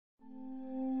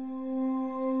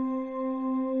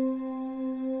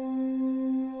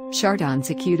Chardin's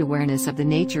acute awareness of the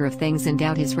nature of things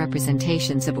endowed his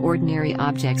representations of ordinary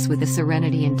objects with a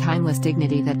serenity and timeless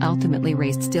dignity that ultimately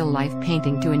raised still life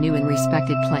painting to a new and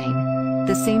respected plane.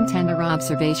 The same tender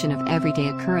observation of everyday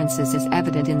occurrences is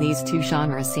evident in these two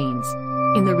genre scenes.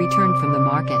 In The Return from the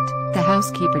Market, the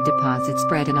housekeeper deposits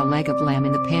bread and a leg of lamb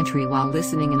in the pantry while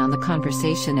listening in on the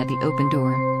conversation at the open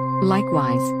door.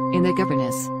 Likewise, in The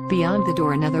Governess, beyond the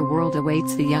door another world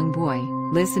awaits the young boy,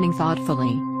 listening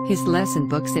thoughtfully, his lesson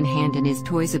books in hand and his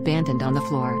toys abandoned on the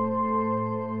floor.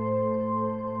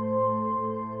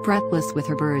 Breathless with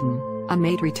her burden, a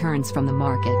maid returns from the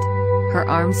market. Her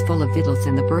arms full of victuals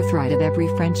and the birthright of every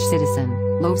French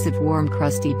citizen, loaves of warm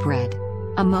crusty bread.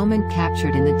 A moment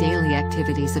captured in the daily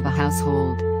activities of a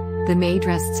household. The maid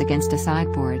rests against a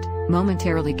sideboard,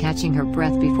 momentarily catching her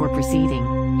breath before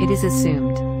proceeding, it is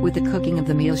assumed, with the cooking of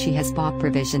the meal she has bought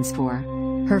provisions for.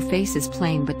 Her face is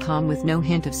plain but calm with no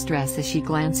hint of stress as she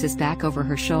glances back over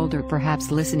her shoulder,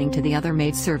 perhaps listening to the other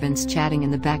maidservants chatting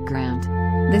in the background.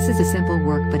 This is a simple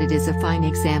work, but it is a fine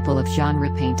example of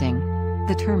genre painting.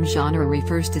 The term genre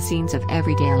refers to scenes of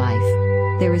everyday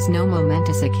life. There is no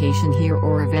momentous occasion here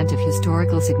or event of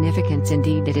historical significance,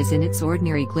 indeed it is in its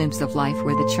ordinary glimpse of life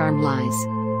where the charm lies.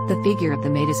 The figure of the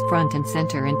maid is front and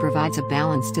center and provides a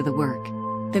balance to the work.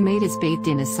 The maid is bathed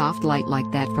in a soft light like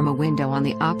that from a window on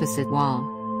the opposite wall.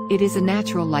 It is a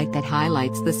natural light that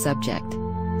highlights the subject.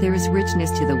 There is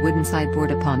richness to the wooden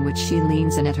sideboard upon which she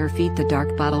leans, and at her feet the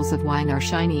dark bottles of wine are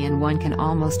shiny and one can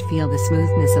almost feel the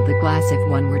smoothness of the glass if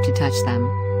one were to touch them.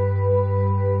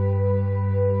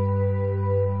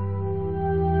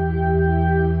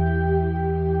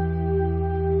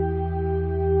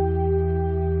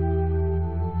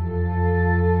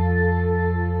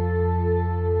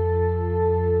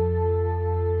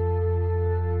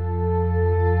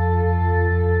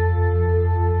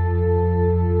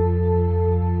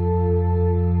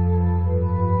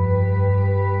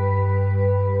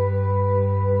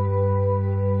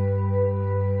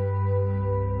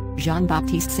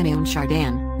 Jean-Siméon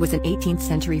Chardin was an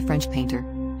 18th-century French painter.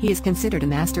 He is considered a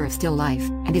master of still life,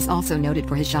 and is also noted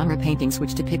for his genre paintings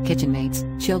which depict kitchen maids,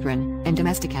 children, and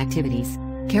domestic activities.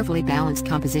 Carefully balanced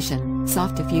composition,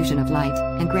 soft diffusion of light,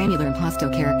 and granular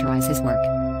impasto characterize his work.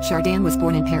 Chardin was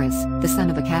born in Paris, the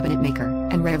son of a cabinet maker,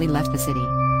 and rarely left the city.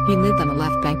 He lived on the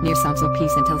left bank near Thomson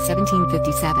until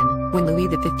 1757, when Louis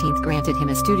XV granted him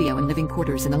a studio and living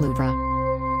quarters in the Louvre.